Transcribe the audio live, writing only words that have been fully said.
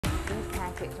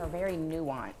tactics are very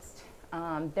nuanced.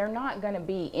 They're not going to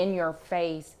be in your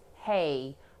face,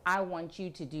 hey, I want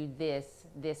you to do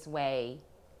this way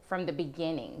from the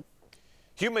beginning.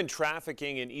 Human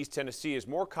trafficking in East Tennessee is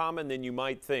more common than you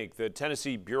might think. The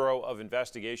Tennessee Bureau of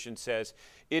Investigation says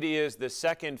it is the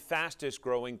second fastest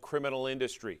growing criminal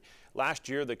industry. Last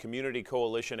year, the Community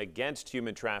Coalition Against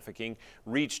Human Trafficking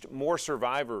reached more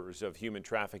survivors of human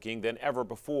trafficking than ever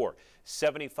before.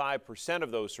 75%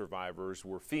 of those survivors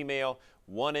were female.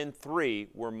 1 in 3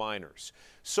 were minors.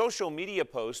 Social media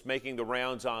posts making the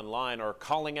rounds online are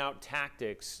calling out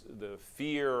tactics. The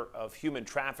fear of human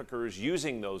traffickers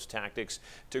using those tactics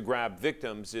to grab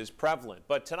victims is prevalent.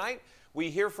 But tonight, we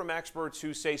hear from experts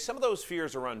who say some of those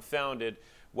fears are unfounded,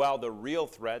 while the real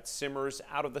threat simmers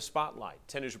out of the spotlight.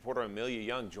 10 News reporter Amelia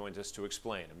Young joins us to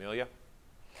explain. Amelia?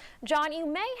 John, you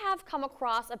may have come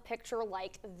across a picture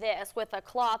like this with a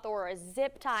cloth or a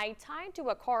zip tie tied to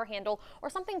a car handle or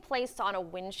something placed on a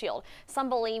windshield. Some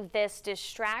believe this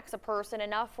distracts a person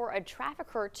enough for a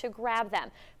trafficker to grab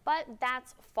them, but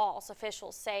that's false.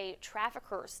 Officials say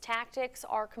traffickers' tactics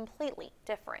are completely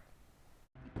different.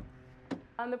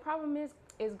 The problem is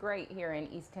great here in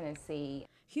East Tennessee.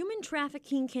 Human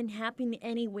trafficking can happen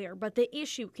anywhere, but the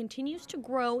issue continues to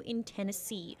grow in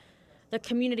Tennessee. The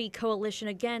Community Coalition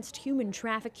Against Human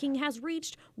Trafficking has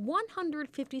reached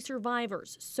 150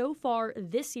 survivors so far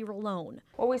this year alone.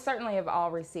 Well, we certainly have all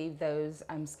received those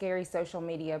scary social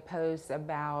media posts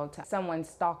about someone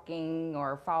stalking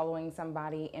or following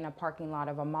somebody in a parking lot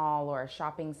of a mall or a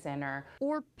shopping center.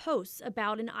 Or posts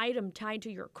about an item tied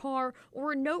to your car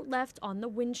or a note left on the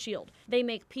windshield. They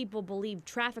make people believe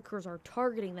traffickers are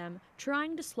targeting them,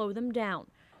 trying to slow them down.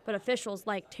 But officials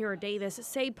like Tara Davis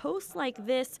say posts like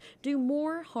this do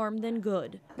more harm than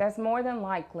good. That's more than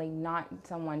likely not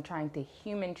someone trying to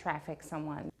human traffic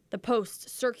someone. The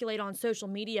posts circulate on social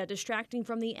media, distracting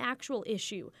from the actual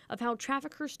issue of how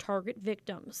traffickers target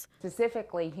victims.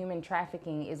 Specifically, human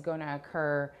trafficking is going to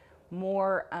occur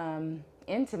more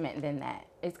intimate than that.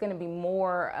 It's going to be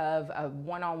more of a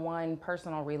one-on-one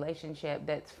personal relationship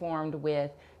that's formed with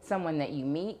someone that you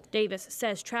meet. Davis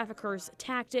says traffickers'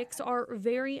 tactics are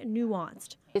very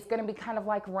nuanced. It's going to be kind of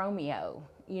like Romeo.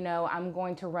 You know, I'm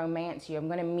going to romance you. I'm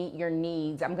going to meet your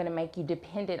needs. I'm going to make you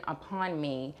dependent upon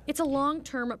me. It's a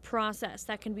long-term process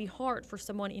that can be hard for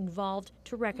someone involved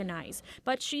to recognize.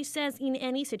 But she says in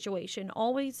any situation,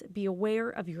 always be aware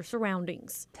of your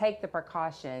surroundings. Take the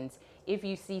precautions. If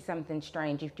you see something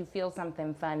strange, if you feel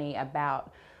something funny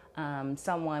about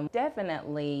someone,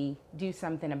 definitely do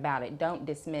something about it. Don't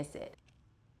dismiss it.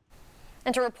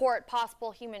 And to report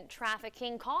possible human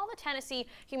trafficking, call the Tennessee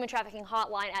Human Trafficking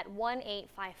Hotline at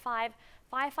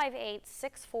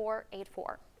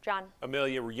 1-855-558-6484. John.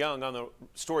 Amelia Young on the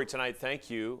story tonight.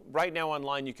 Thank you. Right now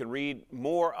online you can read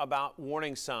more about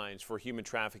warning signs for human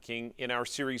trafficking in our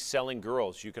series Selling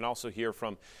Girls. You can also hear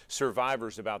from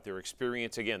survivors about their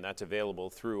experience. Again, that's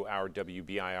available through our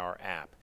WBIR app.